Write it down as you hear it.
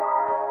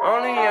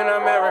Only in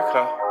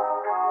America.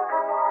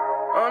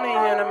 Only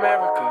in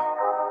America.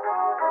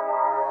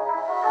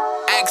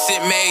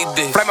 Accent made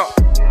this. Flame up.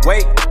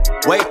 Wait,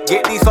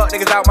 get these fuck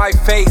niggas out my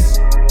face.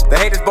 The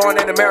haters born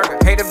in America,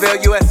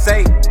 Haterville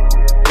USA.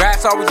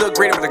 Grass always look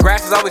greener, but the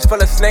grass is always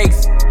full of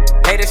snakes.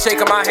 Haters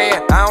shaking my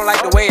hand, I don't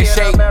like the way it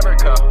shake.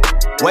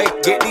 Wait,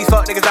 get these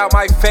fuck niggas out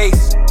my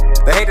face.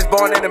 The haters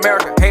born in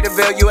America,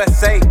 Haterville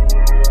USA.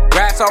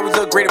 Grass always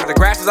look greener, but the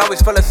grass is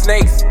always full of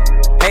snakes.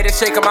 Haters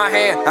shaking my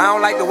hand, I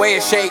don't like the way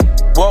it shake.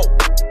 Whoa,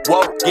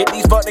 get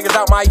these fuck niggas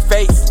out my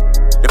face.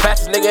 The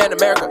fastest nigga in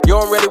America, you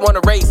don't really wanna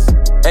race.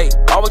 Hey,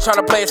 always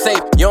tryna play it safe,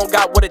 you don't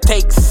got what it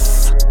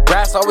takes.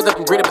 Grass always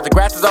looking greener, but the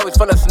grass is always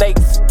full of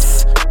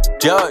snakes.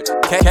 Judge,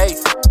 case,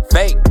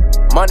 fake,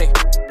 money,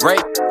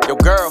 rape, your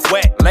girl,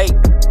 wet, late.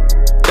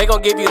 They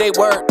gon' give you their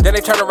word, then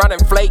they turn around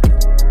and flake.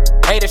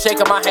 Haters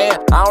shaking my hand,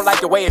 I don't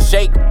like the way it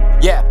shake.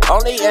 Yeah,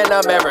 only in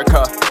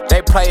America.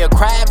 They play a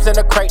crabs in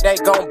a crate, they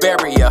gon'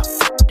 bury ya.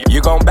 You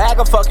gon' bag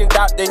a fucking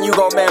thought, then you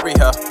gon' marry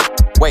her.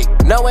 Wait,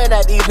 knowing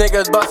that these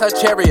niggas bust her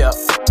cherry up.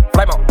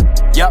 Flame on,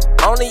 yup,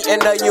 only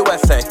in the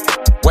USA.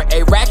 Where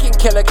a racking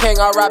killer king,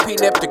 R.I.P.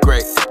 Nip the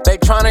Great. They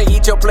tryna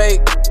eat your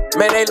plate,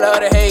 man, they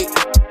love to hate.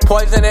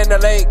 Poison in the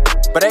lake,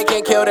 but they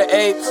can't kill the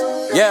apes.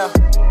 Yeah,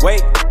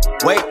 wait,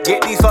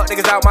 get these fuck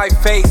niggas out my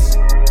face.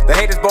 The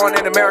haters born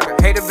in America,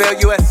 Haterville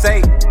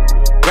USA.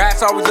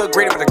 Grass always look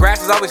greener, but the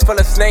grass is always full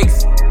of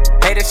snakes.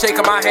 Haters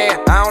shaking my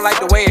hand, I don't like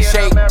the way it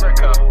shake.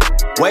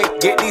 Wait,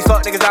 get these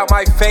fuck niggas out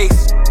my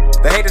face.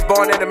 The haters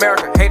born in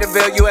America,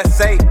 Haterville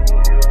USA.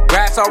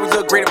 Grass always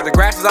look greener, but the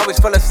grass is always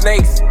full of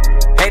snakes.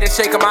 Haters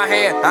shaking my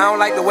hand, I don't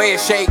like the way it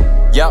shake.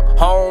 Yup,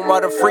 home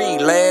of the free,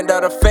 land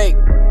of the fake.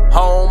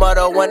 Home of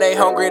the when they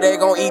hungry, they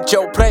gon' eat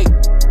your plate.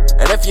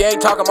 And if you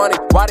ain't talking money,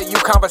 why do you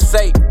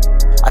conversate?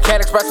 I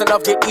can't express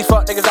enough, get these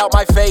fuck niggas out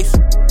my face.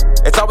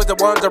 It's always the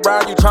ones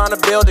around you trying to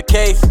build a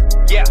case.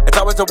 Yeah, it's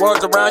always the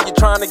ones around you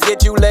trying to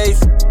get you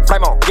laced.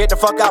 Flame on, get the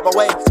fuck out my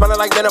way, smelling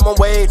like minimum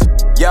wage.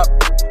 Yup,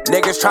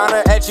 niggas trying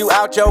to etch you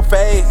out your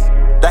face.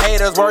 The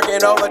haters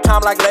working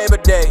overtime like Labor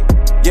Day.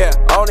 Yeah,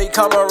 only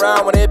come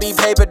around when it be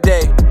paper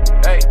day.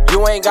 Hey,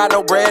 you ain't got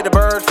no bread, the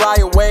birds fly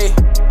away.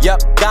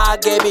 Yup,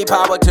 God gave me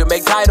power to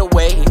make tidal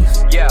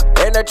waves. Yeah,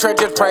 in the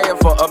trenches praying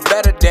for a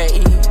better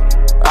day.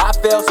 I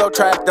feel so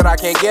trapped that I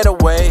can't get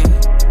away.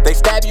 They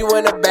stab you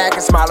in the back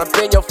and smile up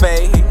in your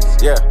face.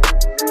 Yeah,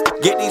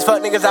 get these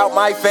fuck niggas out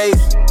my face.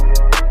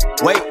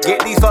 Wait,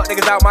 get these fuck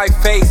niggas out my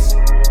face.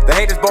 The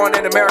haters born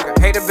in America,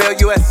 Haterville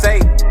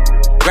USA.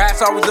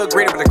 Grass always look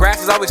greener, but the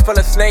grass is always full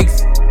of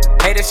snakes.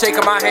 Haters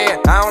shaking my hand,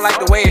 I don't like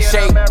the way it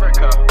shake.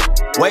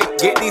 Wait,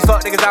 get these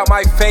fuck niggas out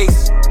my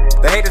face.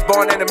 The haters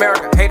born in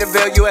America,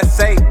 Haterville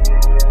USA.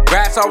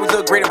 Grass always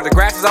look greener, but the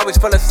grass is always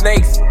full of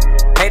snakes.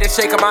 Haters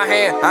shaking my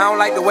hand, I don't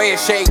like the way it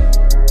shake.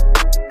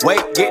 Wait,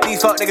 get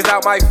these fuck niggas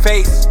out my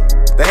face.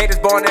 The haters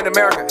born in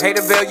America,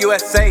 Haterville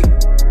USA.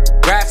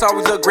 Grass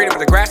always look greener, but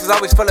the grass is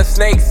always full of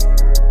snakes.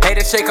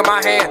 Haters shaking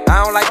my hand,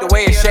 I don't like the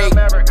way it shake.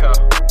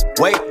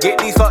 Wait, get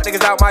these fuck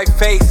niggas out my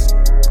face.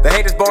 The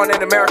haters born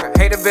in America,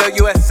 Haterville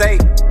USA.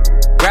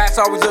 Grass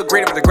always look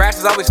greener, but the grass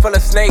is always full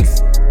of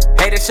snakes.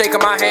 Haters shaking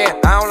my hand,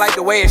 I don't like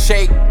the way it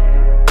shake.